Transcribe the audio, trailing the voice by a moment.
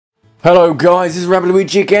Hello guys, this is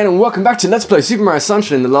rabbidluigi again and welcome back to Let's Play Super Mario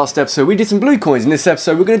Sunshine. In the last episode we did some blue coins. In this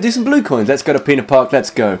episode we're going to do some blue coins. Let's go to Peanut Park, let's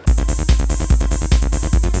go.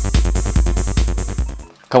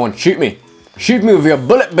 Come on, shoot me. Shoot me with your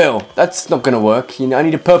bullet bill. That's not going to work. I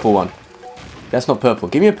need a purple one. That's not purple.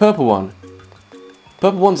 Give me a purple one.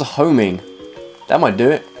 Purple one's a homing. That might do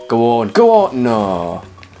it. Go on, go on. No.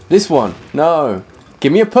 This one. No.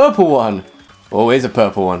 Give me a purple one. Oh, here's a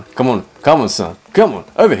purple one. Come on. Come on, son. Come on.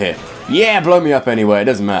 Over here. Yeah, blow me up anyway. It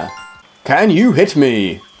doesn't matter. Can you hit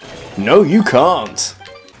me? No, you can't.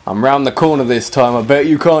 I'm round the corner this time. I bet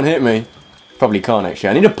you can't hit me. Probably can't, actually.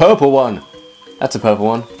 I need a purple one. That's a purple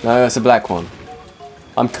one. No, that's a black one.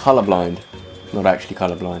 I'm colorblind. Not actually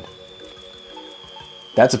colorblind.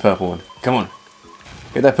 That's a purple one. Come on.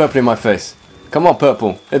 Get that purple in my face. Come on,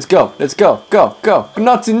 purple. Let's go. Let's go. Go. Go.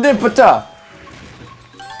 Nuts in the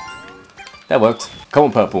That worked. Come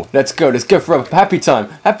on, purple. Let's go. Let's go for a happy time.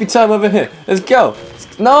 Happy time over here. Let's go.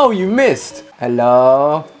 No, you missed.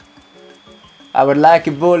 Hello. I would like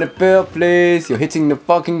a bullet bill, please. You're hitting the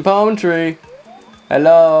fucking palm tree.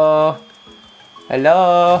 Hello.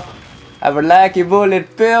 Hello. I would like a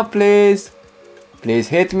bullet bill, please. Please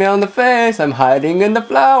hit me on the face. I'm hiding in the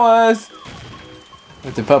flowers.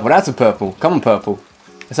 That's a purple. That's a purple. Come on, purple.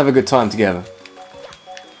 Let's have a good time together.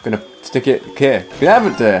 I'm gonna stick it here. You can have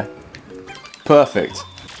it there. Perfect.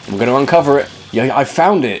 I'm gonna uncover it. Yeah, I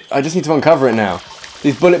found it. I just need to uncover it now.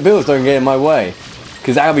 These bullet bills don't get in my way,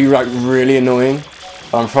 because that'll be like really annoying.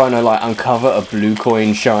 I'm trying to like uncover a blue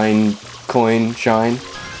coin shine.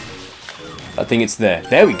 I think it's there.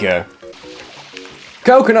 There we go.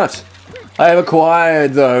 Coconut. I have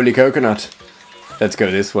acquired the holy coconut. Let's go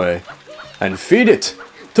this way and feed it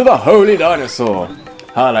to the holy dinosaur.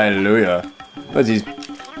 Hallelujah. What's these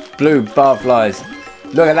blue barflies?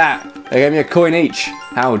 Look at that. They gave me a coin each.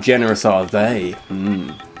 How generous are they?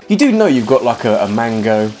 You do know you've got like a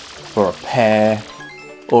mango or a pear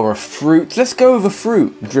or a fruit. Let's go with a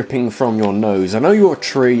fruit dripping from your nose. I know you're a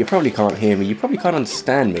tree. You probably can't hear me. You probably can't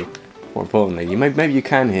understand me. More importantly, maybe you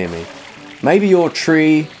can hear me. Maybe you're a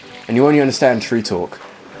tree and you only understand tree talk.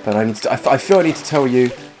 But I feel I need to tell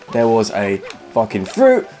you there was a fucking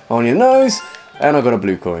fruit on your nose and I got a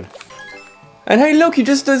blue coin. And hey look,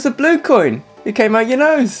 there's a blue coin. It came out your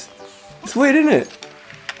nose. It's weird, isn't it?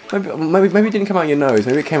 Maybe it didn't come out your nose.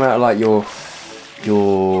 Maybe it came out like your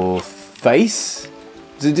face.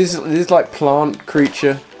 Does this like plant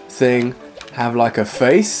creature thing have like a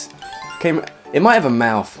face? It might have a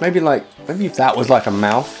mouth. Maybe if that was like a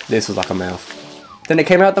mouth, this was like a mouth. Then it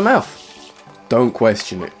came out the mouth. Don't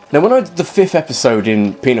question it. Now, when I did the 5th episode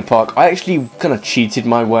in Peanut Park, I actually kind of cheated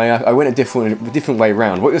my way. I went a different way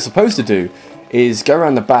around. What you're supposed to do is go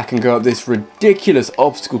around the back and go up this ridiculous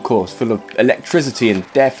obstacle course full of electricity and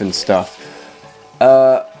death and stuff.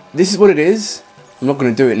 This is what it is. I'm not going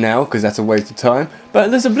to do it now because that's a waste of time. But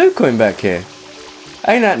there's a blue coin back here.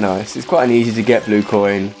 Ain't that nice? It's quite an easy to get blue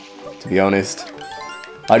coin, to be honest.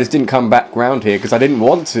 I just didn't come back round here because I didn't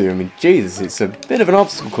want to. I mean, Jesus, it's a bit of an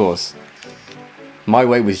obstacle course. My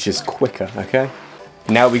way was just quicker, okay?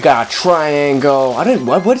 Now we got a triangle.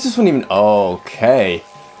 What is this one even? Okay.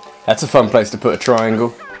 That's a fun place to put a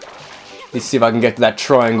triangle. Let's see if I can get to that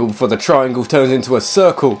triangle before the triangle turns into a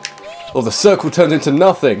circle. Or the circle turns into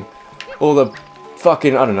nothing. Or the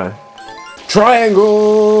fucking, I don't know.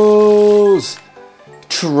 Triangles!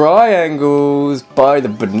 Triangles by the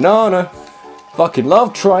banana. Fucking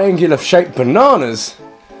love triangular shaped bananas.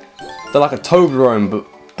 They're like a Toblerone but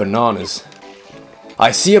bananas.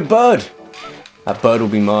 I see a bird. That bird will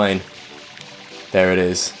be mine. There it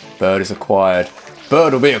is. Bird is acquired.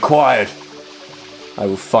 Bird will be acquired. I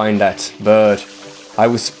will find that bird. I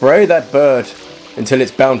will spray that bird until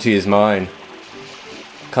its bounty is mine.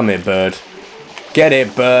 Come here, bird. Get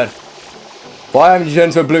it, bird. Why haven't you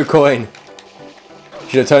turned into a blue coin? You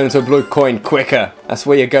should have turned into a blue coin quicker. That's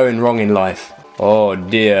where you're going wrong in life. Oh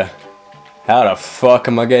dear. How the fuck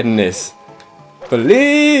am I getting this?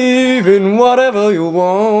 Believe in whatever you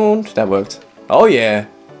want. That worked. Oh yeah.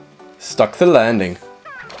 Stuck the landing.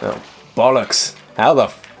 Oh, bollocks. How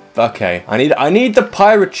the okay. I need the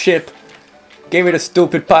pirate ship. Give me the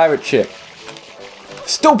stupid pirate ship.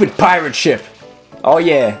 Stupid pirate ship. Oh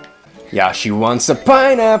yeah. Yashi wants a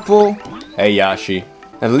pineapple. Hey Yashi.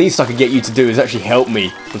 At least I could get you to do is actually help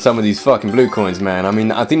me with some of these fucking blue coins, man. I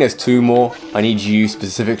mean, I think there's 2 more I need you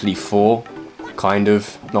specifically for. Kind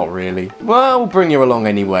of. Not really. Well, we'll bring you along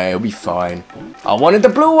anyway. It'll be fine. I wanted the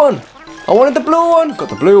blue one. I wanted the blue one. Got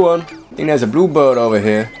the blue one. I think there's a bluebird over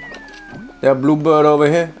here. There's a bluebird over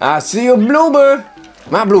here. I see a bluebird.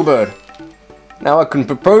 My bluebird. Now I can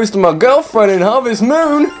propose to my girlfriend in Harvest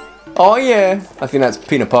Moon. Oh yeah, I think that's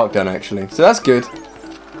Peanut Park done actually, so that's good.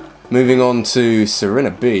 Moving on to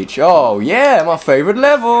Serena Beach. Oh yeah, my favourite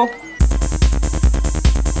level.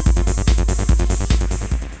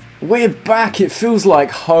 We're back, it feels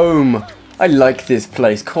like home. I like this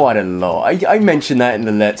place quite a lot. I mentioned that in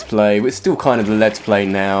the Let's Play, but it's still kind of the Let's Play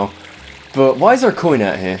now. But why is there a coin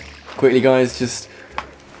out here? Quickly guys, just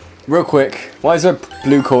real quick. Why is there a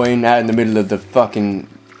blue coin out in the middle of the fucking...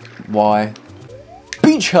 why?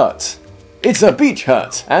 Beach hut! It's a beach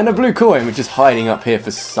hut! And a blue coin which is hiding up here for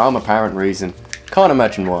some apparent reason. Can't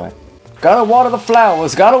imagine why. Gotta water the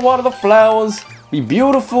flowers, gotta water the flowers! Be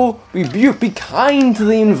beautiful, be kind to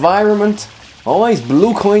the environment. Always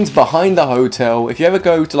blue coins behind the hotel. If you ever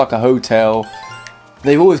go to like a hotel,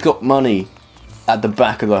 they've always got money at the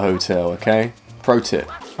back of the hotel, okay? Pro tip.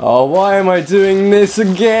 Oh, why am I doing this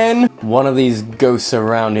again? One of these ghosts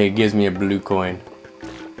around here gives me a blue coin.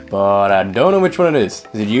 But I don't know which one it is.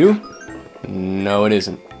 Is it you? No, it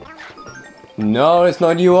isn't. No, it's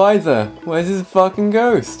not you either. Where's this fucking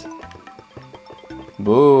ghost?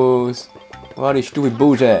 Booze. Where is stupid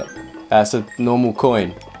booze at? That's a normal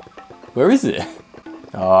coin. Where is it?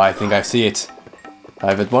 Oh, I think I see it.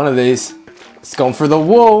 I've had one of these. It's gone through the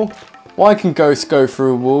wall. Why can ghosts go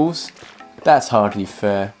through walls? That's hardly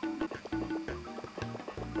fair.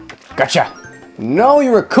 Gotcha! No,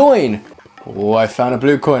 you're a coin! Oh, I found a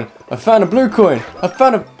blue coin. I found a blue coin. I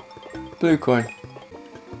found a blue coin.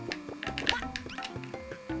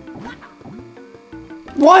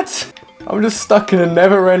 What? I'm just stuck in a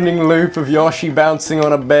never-ending loop of Yoshi bouncing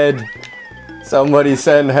on a bed. Somebody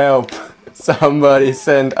send help. Somebody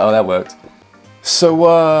send... oh, that worked. So,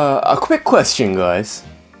 a quick question, guys.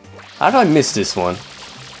 How did I miss this one?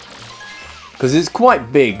 Because it's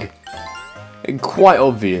quite big. And quite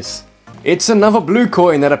obvious. It's another blue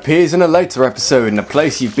coin that appears in a later episode in a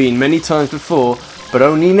place you've been many times before, but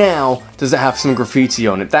only now does it have some graffiti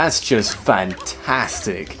on it. That's just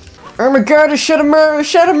fantastic. Oh my god, it's Shadow Mirror,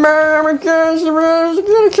 oh my god,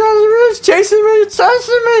 it's chasing me, it's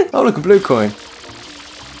chasing me! Oh look, a blue coin.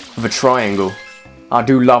 With a triangle. I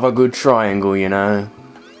do love a good triangle, you know.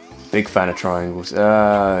 Big fan of triangles.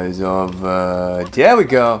 There we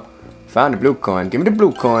go. Found a blue coin. Give me the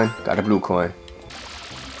blue coin. Got a blue coin.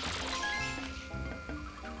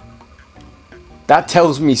 That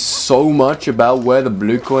tells me so much about where the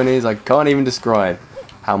blue coin is. I can't even describe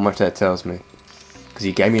how much that tells me. Because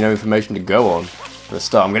he gave me no information to go on. For a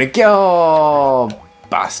start, I'm gonna go. Oh,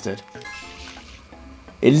 bastard.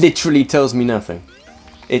 It literally tells me nothing.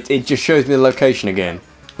 It just shows me the location again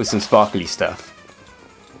with some sparkly stuff.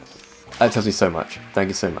 That tells me so much. Thank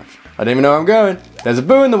you so much. I don't even know where I'm going. There's a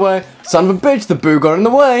boo in the way. Son of a bitch, the boo got in the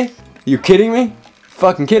way. You kidding me?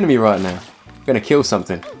 Fucking kidding me right now. I'm gonna kill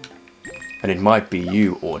something. And it might be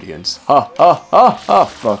you, audience. Ha ha ha ha,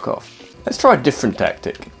 fuck off. Let's try a different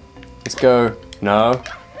tactic. Let's go. No.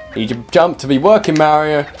 Need your jump to be working,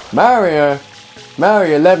 Mario. Mario,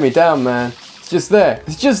 let me down, man. It's just there.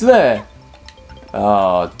 It's just there.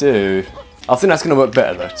 Oh, dude. I think that's gonna work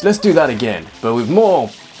better though. So let's do that again, but with more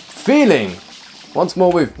feeling. Once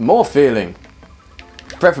more with more feeling.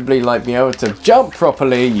 Preferably like being able to jump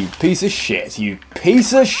properly, you piece of shit. You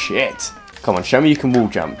piece of shit. Come on, show me you can wall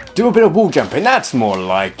jump. Do a bit of wall jumping, that's more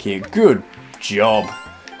like it. Good job.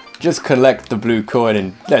 Just collect the blue coin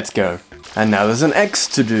and let's go. And now there's an X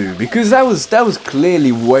to do, because that was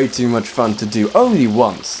clearly way too much fun to do only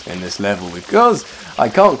once in this level, because I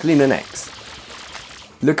can't clean an X.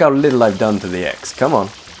 Look how little I've done to the X. Come on,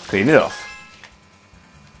 clean it off.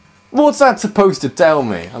 What's that supposed to tell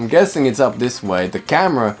me? I'm guessing it's up this way. The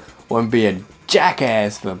camera won't be a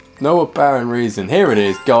jackass for no apparent reason. Here it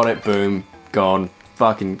is. Got it. Boom. Gone.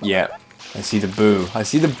 Fucking, yeah. I see the boo. I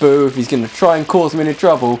see the boo. If he's going to try and cause me any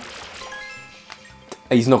trouble,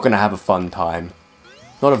 he's not going to have a fun time.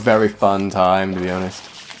 Not a very fun time, to be honest.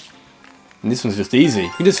 And this one's just easy.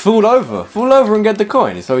 You just fall over. Fall over and get the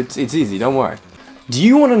coin. So it's easy. Don't worry. Do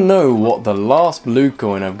you want to know what the last blue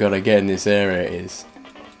coin I've got to get in this area is?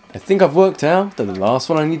 I think I've worked out that the last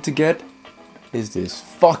one I need to get is this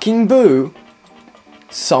fucking boo.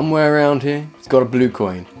 Somewhere around here, it's got a blue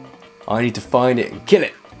coin. I need to find it and kill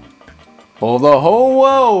it. Or the whole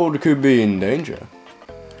world could be in danger.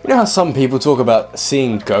 You know how some people talk about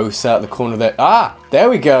seeing ghosts out the corner of their... ah, there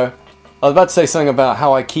we go. I was about to say something about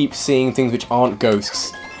how I keep seeing things which aren't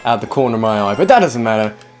ghosts out the corner of my eye, but that doesn't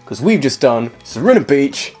matter. Because we've just done Serena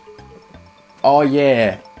Beach. Oh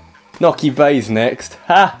yeah. Knocky Bay's next.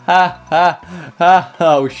 Ha ha ha ha.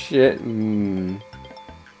 Oh shit.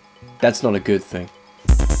 That's not a good thing.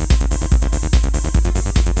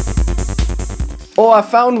 Oh, I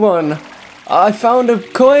found one. I found a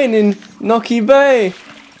coin in Knocky Bay.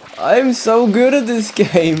 I'm so good at this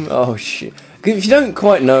game. Oh shit. If you don't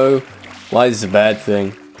quite know why this is a bad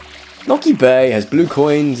thing, Noki Bay has blue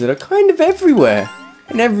coins that are kind of everywhere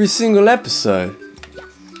in every single episode.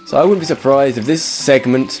 So I wouldn't be surprised if this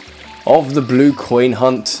segment of the blue coin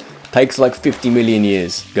hunt takes like 50 million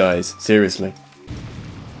years, guys. Seriously.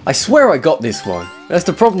 I swear I got this one. That's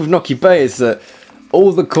the problem with Noki Bay, is that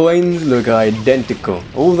all the coins look identical.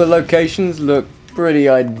 All the locations look pretty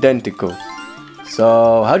identical.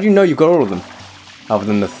 So how do you know you've got all of them? Other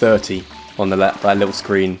than the 30 on the that little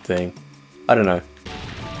screen thing. I don't know.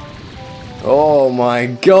 Oh my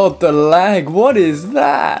god, the lag. What is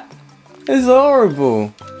that? It's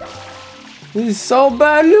horrible. This is so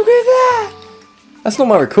bad. Look at that. That's not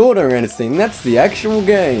my recorder or anything. That's the actual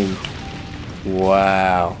game.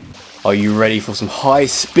 Wow. Are you ready for some high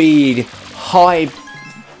speed, high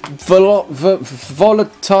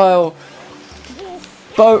volatile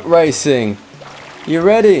boat racing? You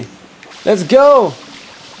ready? Let's go!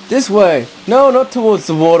 This way! No, not towards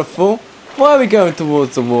the waterfall. Why are we going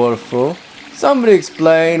towards the waterfall? Somebody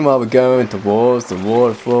explain why we're going towards the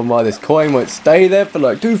waterfall, why this coin won't stay there for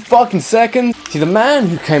like 2 fucking seconds. See, the man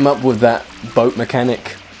who came up with that boat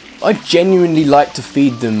mechanic, I genuinely like to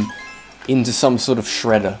feed them into some sort of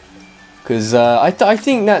shredder. Because I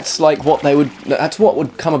think that's like what they would, that's what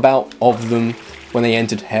would come about of them when they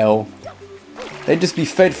entered hell. They'd just be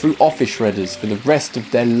fed through office shredders for the rest of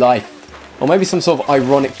their life. Or maybe some sort of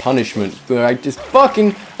ironic punishment where I just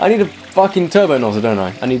I need a fucking turbo nozzle, don't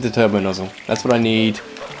I? I need the turbo nozzle. That's what I need.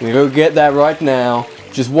 I'm gonna go get that right now.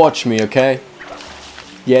 Just watch me, okay?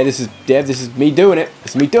 Yeah, this is me doing it.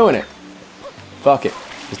 This is me doing it. Fuck it.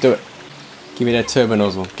 Let's do it. Give me that turbo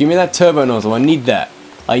nozzle. Give me that turbo nozzle. I need that.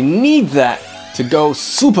 I need that to go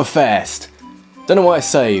super fast. Don't know why I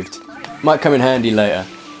saved. Might come in handy later.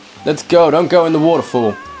 Let's go. Don't go in the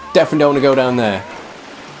waterfall. Definitely don't want to go down there.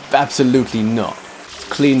 Absolutely not.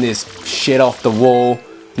 Clean this shit off the wall.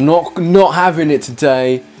 Not having it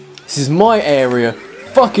today. This is my area.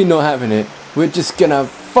 Fucking not having it. We're just gonna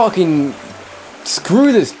fucking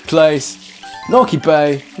screw this place. Noki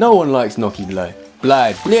Bay. No one likes Noki Bay.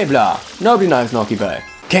 Blah blah blah. Nobody likes Noki Bay.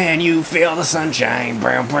 Can you feel the sunshine?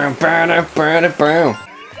 Brown, brown, brown, brown, brown.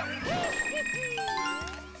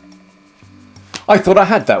 I thought I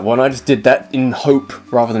had that one. I just did that in hope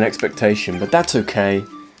rather than expectation, but that's okay.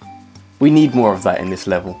 We need more of that in this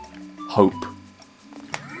level. Hope.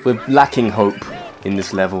 We're lacking hope in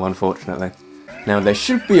this level, unfortunately. Now, there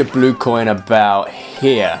should be a blue coin about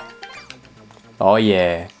here. Oh,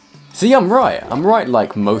 yeah. See, I'm right. I'm right,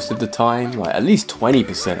 like, most of the time. Like, at least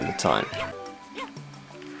 20% of the time.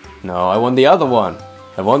 No, I want the other one.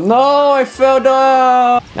 No, I fell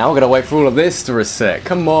down. Now we're going to wait for all of this to reset.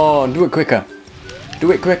 Come on, do it quicker.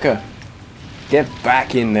 Do it quicker. Get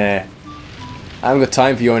back in there. I haven't got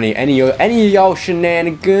time for you any of y'all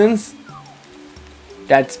shenanigans.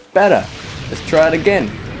 That's better. Let's try it again.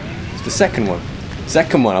 It's the second one.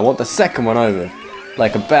 Second one. I want the second one over.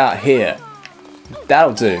 Like about here.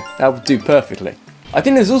 That'll do. That'll do perfectly. I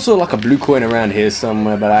think there's also like a blue coin around here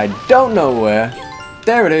somewhere, but I don't know where.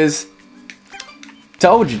 There it is.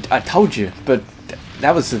 Told you. I told you. But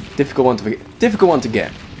that was a difficult one to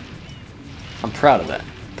get. I'm proud of that.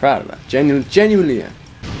 Proud of that. Genuinely am.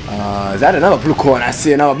 Is that another blue coin? I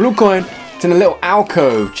see another blue coin. It's in a little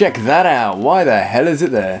alcove. Check that out. Why the hell is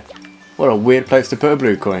it there? What a weird place to put a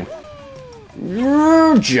blue coin.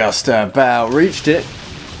 Just about reached it.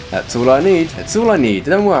 That's all I need. That's all I need.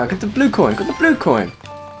 Don't worry. I got the blue coin. Got the blue coin.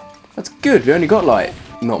 That's good. We only got like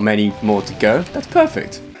not many more to go. That's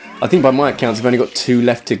perfect. I think by my accounts, I've only got 2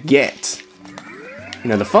 left to get. You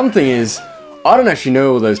know, the fun thing is, I don't actually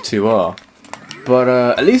know what those 2 are. But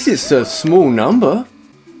at least it's a small number.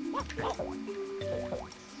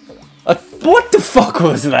 What the fuck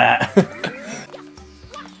was that?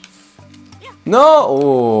 No!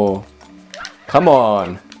 Oh. Come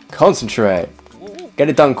on. Concentrate. Get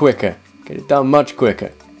it done quicker. Get it done much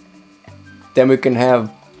quicker. Then we can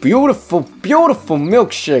have beautiful, beautiful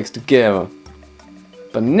milkshakes together.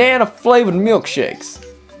 Banana flavored milkshakes.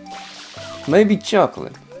 Maybe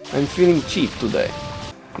chocolate. I'm feeling cheap today.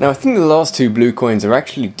 Now I think the last 2 blue coins are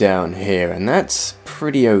actually down here, and that's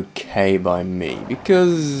pretty okay by me,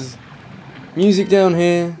 because music down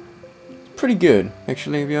here is pretty good,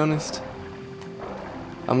 actually, to be honest.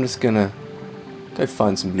 I'm just gonna go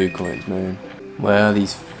find some blue coins, man. Well,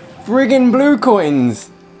 these friggin' blue coins!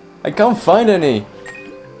 I can't find any.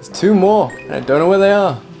 There's 2 more, and I don't know where they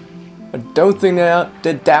are. I don't think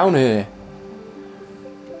they're down here.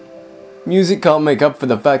 Music can't make up for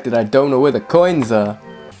the fact that I don't know where the coins are.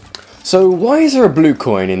 So why is there a blue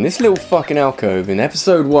coin in this little fucking alcove in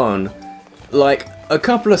episode 1, like a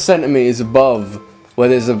couple of centimeters above where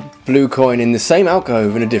there's a blue coin in the same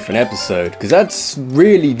alcove in a different episode, because that's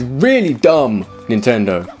really, really dumb,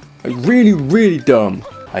 Nintendo. Like, really, really dumb.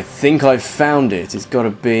 I think I've found it. It's gotta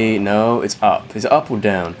be... no, it's up. Is it up or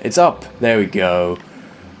down? It's up. There we go.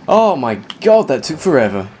 Oh my god, that took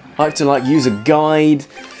forever. I have to like use a guide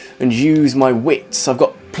and use my wits. I've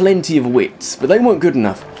got plenty of wits, but they weren't good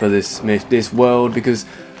enough for this world, because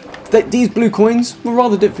these blue coins were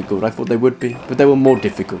rather difficult. I thought they would be, but they were more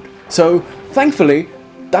difficult. So, thankfully,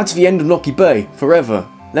 that's the end of Locky Bay, forever.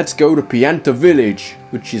 Let's go to Pianta Village,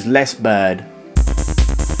 which is less bad.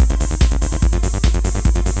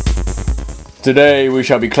 Today we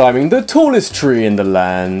shall be climbing the tallest tree in the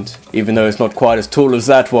land, even though it's not quite as tall as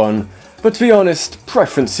that one. But to be honest,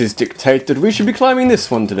 preferences dictate that we should be climbing this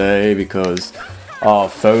one today, because our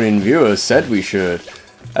phone-in viewers said we should.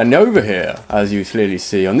 And over here, as you clearly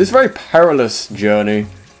see, on this very perilous journey,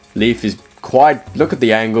 Leaf is quite... look at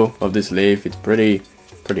the angle of this leaf, it's pretty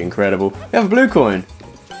incredible. We have a blue coin,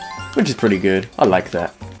 which is pretty good. I like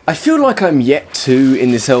that. I feel like I'm yet to,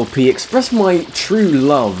 in this LP, express my true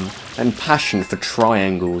love and passion for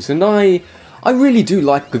triangles, and I really do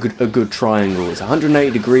like a good triangle. It's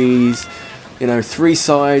 180 degrees, you know, 3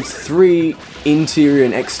 sides, 3 interior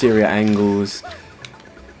and exterior angles.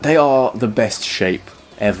 They are the best shape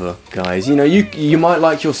ever, guys. You know, you might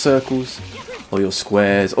like your circles, or your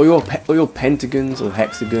squares, or your pentagons, or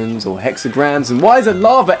hexagons, or hexagrams, and why is there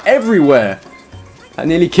lava everywhere? That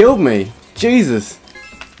nearly killed me. Jesus.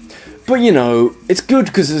 But you know, it's good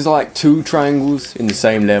because there's like 2 triangles in the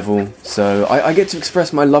same level, so I get to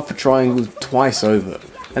express my love for triangles twice over.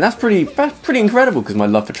 And that's pretty incredible, because my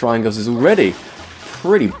love for triangles is already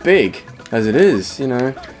pretty big as it is, you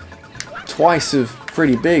know. Twice of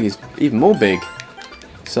pretty big is even more big.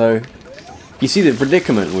 So, you see the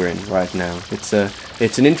predicament we're in right now. It's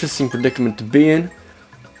an interesting predicament to be in,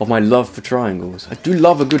 of my love for triangles. I do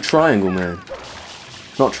love a good triangle, man.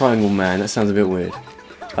 Not triangle man, that sounds a bit weird.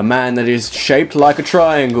 A man that is shaped like a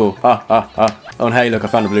triangle. Ha ha ha. Oh, and hey, look, I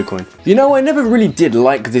found a blue coin. You know, I never really did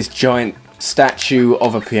like this giant statue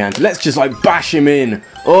of a piano. Let's just like bash him in.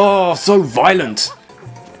 Oh, so violent.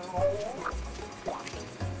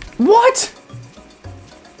 What?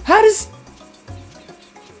 How does...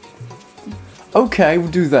 okay, we'll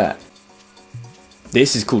do that.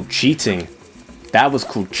 This is called cheating. That was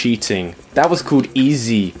called cheating. That was called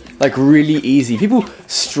easy. Like, really easy. People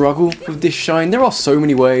struggle with this shine. There are so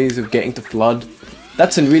many ways of getting to flood.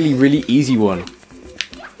 That's a really, really easy one.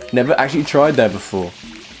 Never actually tried that before.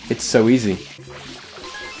 It's so easy.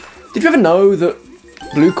 Did you ever know that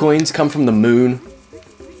blue coins come from the moon?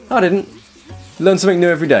 I didn't. Learn something new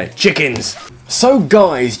every day. Chickens! So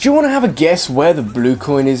guys, do you want to have a guess where the blue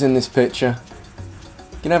coin is in this picture?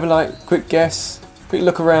 Can you have a like quick guess? Quick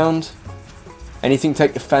look around? Anything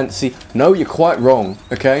take your fancy? No, you're quite wrong.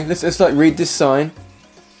 Okay, let's like read this sign.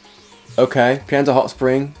 Okay, Pianta Hot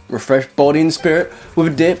Spring, refresh body and spirit with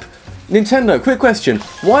a dip. Nintendo, quick question.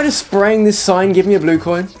 Why does spraying this sign give me a blue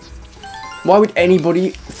coin? Why would anybody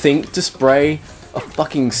think to spray a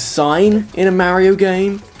fucking sign in a Mario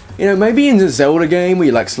game? You know, maybe in the Zelda game where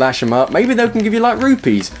you like slash them up, maybe they can give you like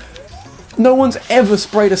rupees. No one's ever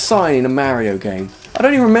sprayed a sign in a Mario game. I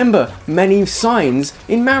don't even remember many signs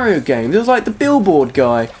in Mario games. There was like the billboard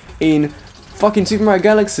guy in fucking Super Mario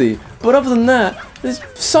Galaxy. But other than that, there's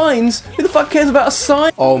signs. Who the fuck cares about a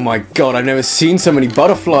sign? Oh my god, I've never seen so many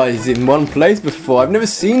butterflies in one place before. I've never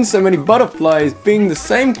seen so many butterflies being the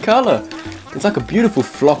same colour. It's like a beautiful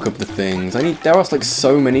flock of the things. There are like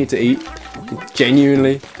so many to eat.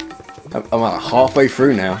 Genuinely. I'm like halfway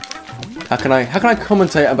through now. How can I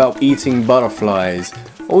commentate about eating butterflies?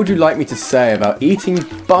 What would you like me to say about eating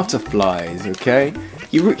butterflies, okay?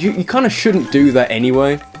 You kind of shouldn't do that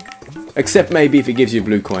anyway. Except maybe if it gives you a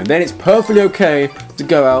blue coin. Then it's perfectly okay to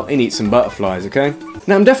go out and eat some butterflies, okay?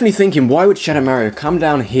 Now I'm definitely thinking, why would Shadow Mario come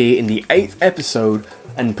down here in the 8th episode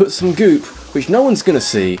and put some goop, which no one's gonna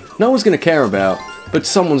see, no one's gonna care about, but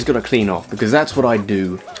someone's gonna clean off, because that's what I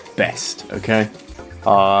do best, okay?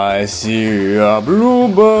 I see a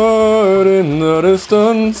bluebird in the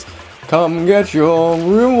distance. Come get your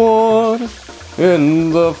reward in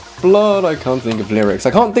the flood. I can't think of lyrics.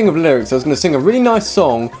 I can't think of lyrics. I was going to sing a really nice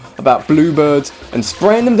song about bluebirds and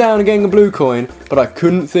spraying them down and getting a blue coin, but I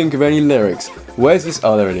couldn't think of any lyrics. Where's this?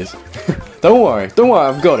 Oh, there it is. Don't worry,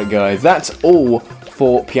 I've got it, guys. That's all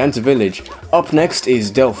for Pianta Village. Up next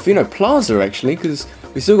is Delfino Plaza, actually, because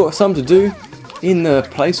we still got some to do in the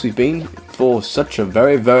place we've been for such a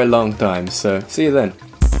very, very long time. So, see you then.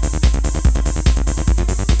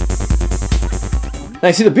 Now,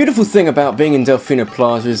 see, the beautiful thing about being in Delfino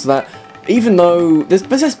Plaza is that even though there's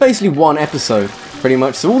basically one episode pretty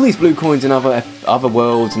much. So all these blue coins in other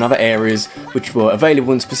worlds and other areas, which were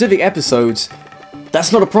available in specific episodes,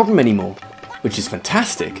 that's not a problem anymore, which is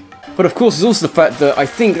fantastic. But of course, there's also the fact that I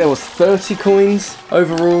think there was 30 coins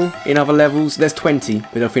overall in other levels. There's 20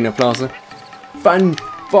 with Elfino Plaza.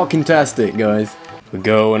 Fan-fucking-tastic, guys. We're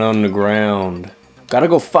going underground. Gotta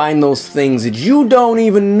go find those things that you don't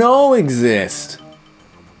even know exist.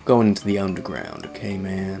 Going into the underground, okay,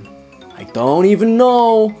 man? I don't even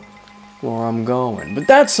know where I'm going. But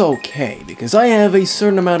that's okay, because I have a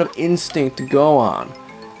certain amount of instinct to go on.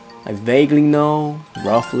 I vaguely know,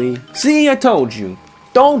 roughly. See, I told you.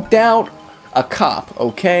 Don't doubt a cop,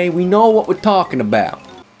 okay? We know what we're talking about.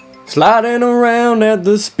 Sliding around at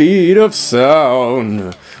the speed of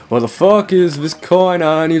sound. What the fuck is this coin?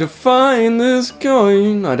 I need to find this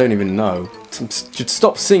coin. I don't even know. Should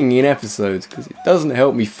stop singing in episodes because it doesn't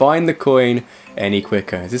help me find the coin any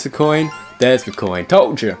quicker. Is this a coin? There's the coin.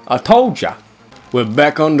 Told you. I told ya. We're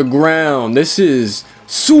back underground. This is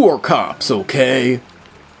sewer cops, okay?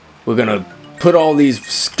 We're gonna put all these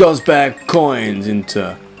scuzzbag coins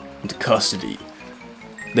into custody.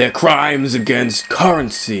 Their crimes against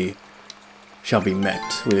currency shall be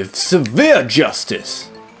met with severe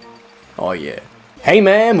justice. Oh yeah. Hey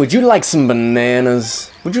man, would you like some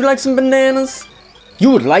bananas? Would you like some bananas?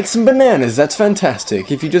 You would like some bananas, that's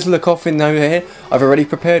fantastic. If you just look off in over here, I've already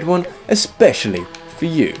prepared one, especially for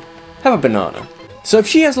you. Have a banana. So if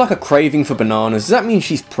she has like a craving for bananas, does that mean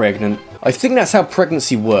she's pregnant? I think that's how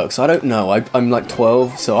pregnancy works. I don't know. I'm like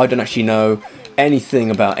 12, so I don't actually know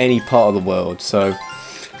anything about any part of the world. So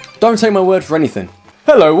don't take my word for anything.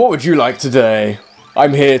 Hello, what would you like today?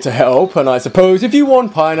 I'm here to help, and I suppose if you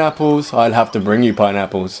want pineapples, I'll have to bring you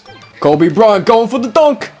pineapples. Kobe Bryant going for the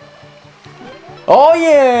dunk! Oh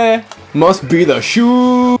yeah! Must be the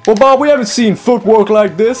shoe! Well Bob, we haven't seen footwork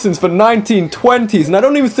like this since the 1920s, and I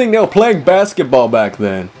don't even think they were playing basketball back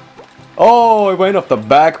then. Oh, it went off the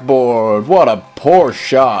backboard. What a poor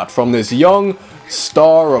shot from this young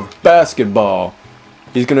star of basketball.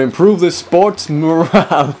 He's gonna improve this sport's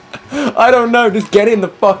morale. I don't know, just get in the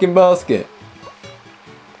fucking basket.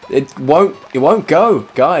 It won't go,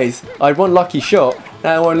 guys. I had one lucky shot,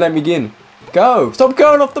 now it won't let me in. Go! Stop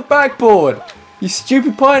going off the backboard! You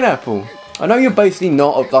stupid pineapple. I know you're basically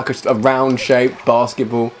not like a round-shaped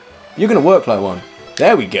basketball. You're gonna work like one.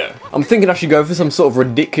 There we go. I'm thinking I should go for some sort of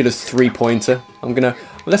ridiculous three-pointer. I'm gonna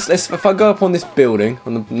if I go up on this building,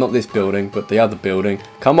 not this building, but the other building.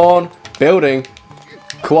 Come on, building.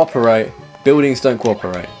 Cooperate. Buildings don't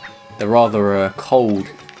cooperate. They're rather cold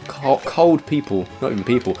people. Not even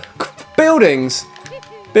people. Buildings.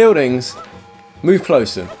 Buildings. Move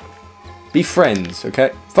closer. Be friends,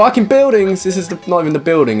 okay? Fucking buildings! This is not even the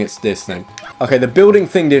building, it's this thing. Okay, the building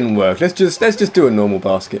thing didn't work. Let's just do a normal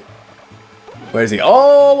basket. Where is he?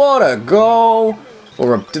 Oh, what a goal!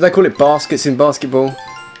 Or did they call it baskets in basketball?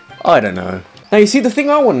 I don't know. Now you see, the thing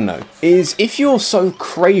I want to know is if you're so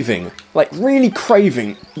craving, like really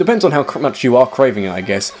craving, depends on how much you are craving it, I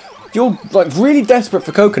guess. If you're like really desperate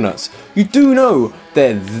for coconuts, you do know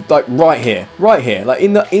they're like right here, like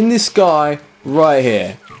in this sky, right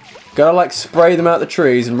here. Gotta like spray them out the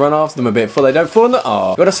trees and run after them a bit before they don't fall in the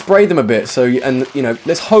gotta spray them a bit so you know,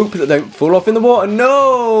 let's hope that they don't fall off in the water.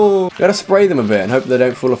 No! Gotta spray them a bit and hope they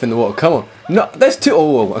don't fall off in the water. Come on. No, there's two.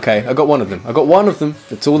 Oh, okay, I got one of them. I got one of them.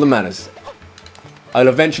 That's all that matters. I'll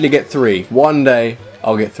eventually get 3. One day,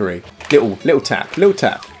 I'll get 3. Little tap. Little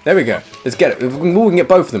tap. There we go. Let's get it. We can get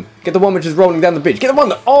both of them. Get the one which is rolling down the beach. Get the one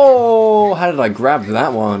that... Oh! How did I grab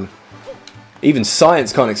that one? Even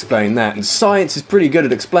science can't explain that, and science is pretty good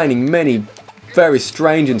at explaining many very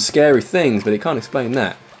strange and scary things, but it can't explain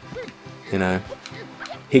that. You know,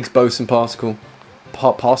 Higgs boson particle,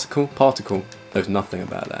 particle. There's nothing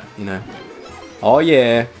about that, you know. Oh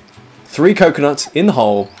yeah, 3 coconuts in the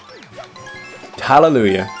hole.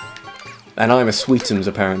 Hallelujah. And I'm a sweetums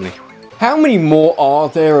apparently. How many more are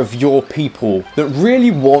there of your people that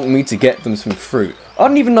really want me to get them some fruit? I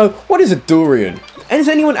don't even know, what is a durian? And has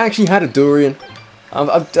anyone actually had a durian? I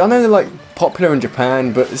know they're like popular in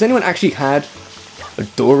Japan, but has anyone actually had a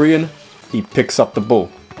durian? He picks up the ball.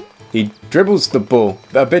 He dribbles the ball.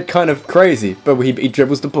 A bit kind of crazy, but he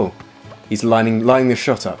dribbles the ball. He's lining the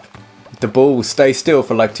shot up. If the ball will stay still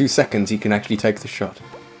for like 2 seconds, he can actually take the shot.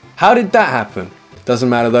 How did that happen? Doesn't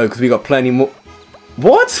matter though, because we got plenty more.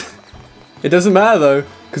 What? It doesn't matter though,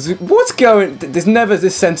 because what's going? There's never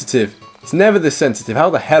this sensitive. It's never this sensitive. How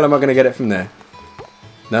the hell am I going to get it from there?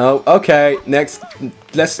 No, okay, next,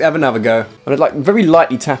 let's have another go. I'm gonna like very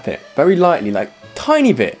lightly tap it. Very lightly, like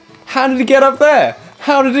tiny bit. How did it get up there?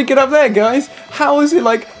 How did it get up there, guys? How is it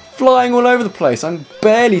like flying all over the place? I'm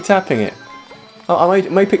barely tapping it. Oh, I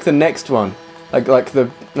may pick the next one. Like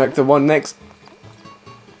the one next.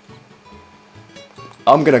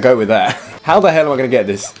 I'm gonna go with that. How the hell am I gonna get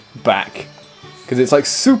this back? Because it's like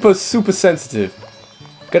super sensitive.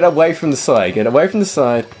 Get away from the side. Get away from the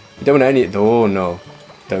side. You don't want any. Oh no.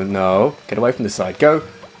 Don't know. Get away from the side. Go.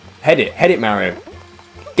 Head it, Mario.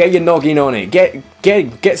 Get your noggin on it.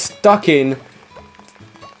 Get stuck in.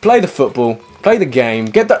 Play the football. Play the game.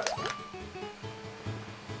 Get the.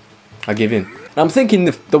 I give in. I'm thinking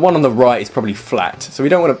the one on the right is probably flat, so we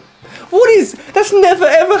don't want to. What is? That's never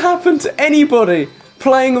ever happened to anybody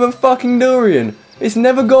playing with a fucking durian. It's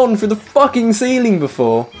never gone through the fucking ceiling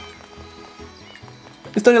before.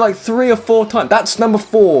 It's done it like 3 or 4 times. That's number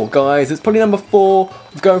 4, guys. It's probably number 4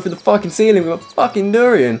 of going through the fucking ceiling with a fucking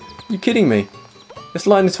durian. You kidding me? Let's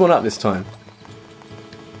line this one up this time.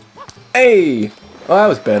 Hey! Oh, that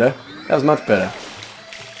was better. That was much better.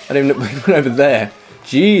 I didn't even went over there.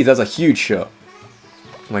 Jeez, that's a huge shot.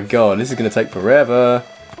 Oh my god, this is gonna take forever.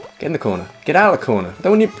 Get in the corner. Get out of the corner. I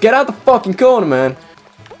don't want you. Get out the fucking corner, man.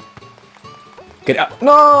 Get out.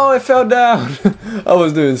 No, it fell down. I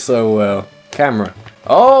was doing so well. Camera.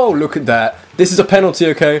 Oh, look at that. This is a penalty,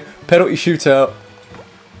 okay? Penalty shootout.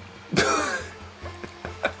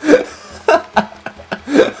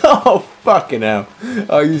 Oh, fucking hell.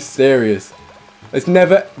 Are you serious? It's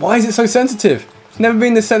never... Why is it so sensitive? It's never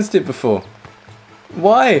been this sensitive before.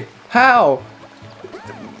 Why? How?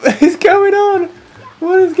 What is going on?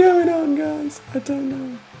 What is going on, guys? I don't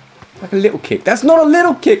know. Like a little kick. That's not a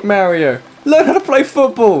little kick, Mario. Learn how to play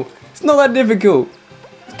football. It's not that difficult.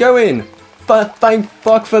 Go in. Thank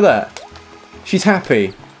fuck for that. She's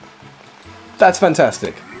happy. That's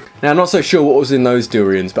fantastic. Now, I'm not so sure what was in those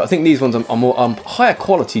durians, but I think these ones are more higher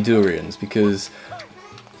quality durians, because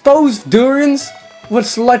those durians were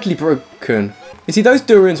slightly broken. You see, those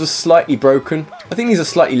durians were slightly broken. I think these are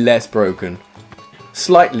slightly less broken.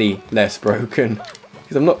 Slightly less broken.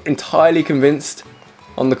 Because I'm not entirely convinced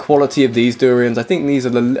on the quality of these durians. I think these are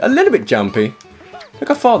a little bit jumpy. Look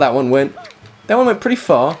how far that one went. That one went pretty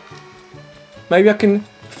far. Maybe I can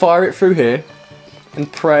fire it through here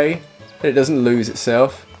and pray that it doesn't lose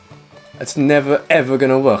itself. It's never ever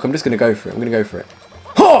going to work. I'm just going to go for it. I'm going to go for it.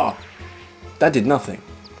 Ha! That did nothing.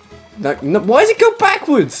 No, why does it go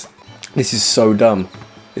backwards? This is so dumb.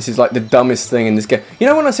 This is like the dumbest thing in this game. You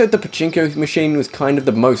know when I said the pachinko machine was kind of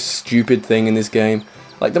the most stupid thing in this game?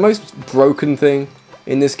 Like the most broken thing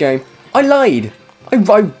in this game? I lied.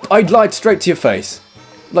 I lied straight to your face.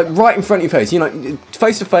 Like right in front of your face. You know,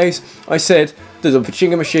 face to face, I said that the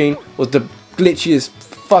pachinko machine was the glitchiest,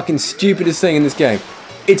 fucking stupidest thing in this game.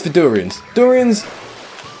 It's for durians. Durians...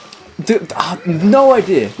 no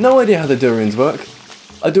idea. No idea how the durians work.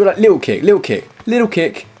 I do it like little kick, little kick, little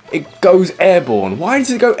kick. It goes airborne. Why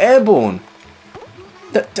does it go airborne?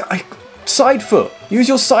 Side foot. Use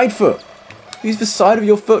your side foot. Use the side of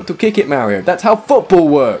your foot to kick it, Mario. That's how football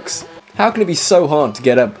works. How can it be so hard to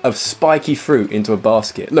get a spiky fruit into a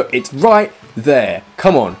basket? Look, it's right there.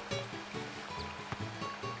 Come on.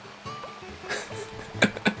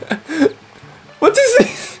 What is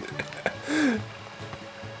this?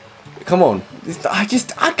 Come on.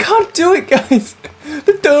 I can't do it, guys.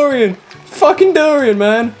 The durian. Fucking durian,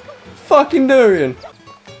 man. Fucking durian.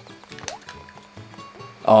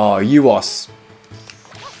 Oh, you are...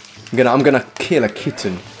 I'm gonna kill a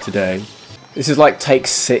kitten today. This is like take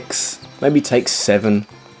 6. Maybe take 7.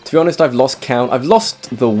 To be honest, I've lost count. I've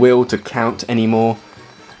lost the will to count anymore.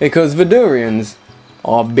 Because the durians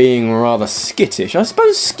are being rather skittish. I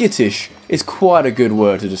suppose skittish is quite a good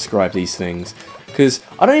word to describe these things. Because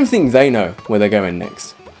I don't even think they know where they're going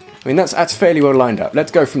next. I mean, that's fairly well lined up.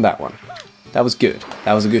 Let's go from that one. That was good.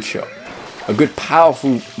 That was a good shot. A good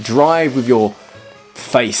powerful drive with your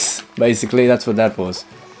face. Basically, that's what that was.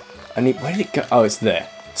 Where did it go? Oh, it's there.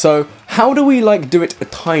 So, how do we, like, do it a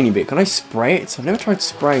tiny bit? Can I spray it? I've never tried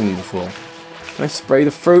spraying them before. Can I spray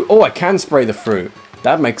the fruit? Oh, I can spray the fruit.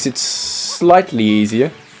 That makes it slightly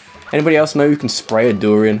easier. Anybody else know who can spray a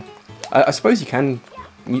durian? I suppose you can.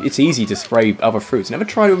 It's easy to spray other fruits. Never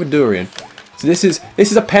tried it with a durian. So this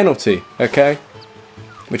is a penalty, okay?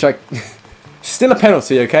 Which still a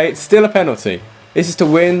penalty, okay? It's still a penalty. This is to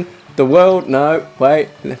win the world... No, wait.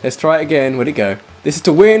 Let's try it again. Where'd it go? This is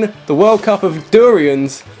to win the World Cup of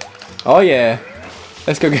Durians. Oh, yeah.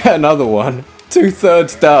 Let's go get another one.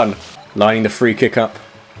 2/3 done. Lining the free kick up.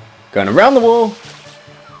 Going around the wall.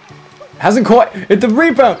 Hasn't quite... It's the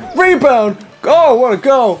rebound. Rebound! Oh, what a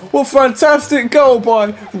goal. What a fantastic goal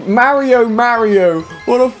by Mario.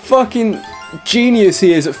 What a fucking genius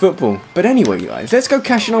he is at football. But anyway, guys, let's go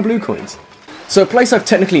cash in our blue coins. So a place I've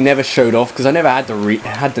technically never showed off, because I never had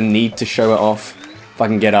the need to show it off. If I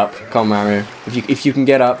can get up. Come on, Mario. If you can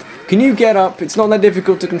get up. Can you get up? It's not that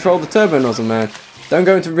difficult to control the turbo nozzle, man. Don't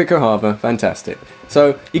go into Rico Harbour. Fantastic.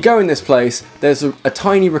 So, you go in this place, there's a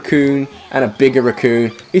tiny raccoon and a bigger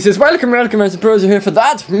raccoon. He says, welcome, I suppose you're here for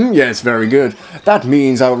that? Yes, very good. That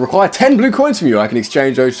means I will require 10 blue coins from you. I can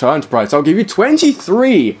exchange those shine sprites. I'll give you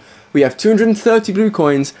 23. We have 230 blue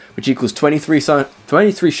coins, which equals 23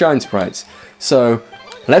 shine sprites. So,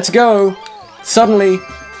 let's go. Suddenly,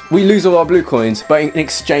 we lose all our blue coins, but in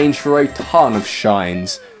exchange for a ton of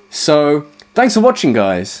shines. So, thanks for watching,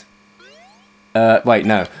 guys. Wait,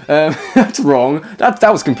 no. That's wrong. That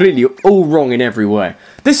was completely all wrong in every way.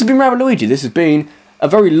 This has been rabbidluigi. This has been a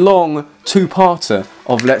very long two-parter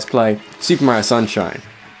of Let's Play Super Mario Sunshine.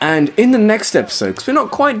 And in the next episode, because we're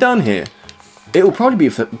not quite done here, will probably be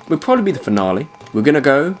the finale. We're going to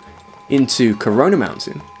go into Corona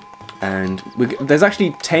Mountain. And there's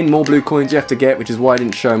actually 10 more blue coins you have to get, which is why I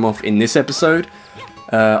didn't show them off in this episode.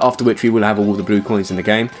 After which we will have all the blue coins in the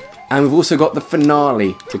game. And we've also got the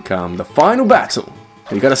finale to come, the final battle.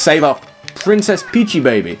 We've got to save our Princess Peachy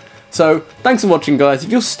baby. So, thanks for watching, guys. If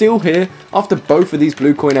you're still here after both of these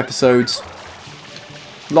blue coin episodes,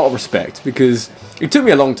 a lot of respect, because it took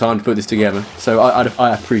me a long time to put this together. So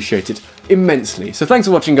I appreciate it immensely. So thanks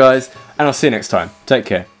for watching, guys, and I'll see you next time. Take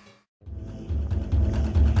care.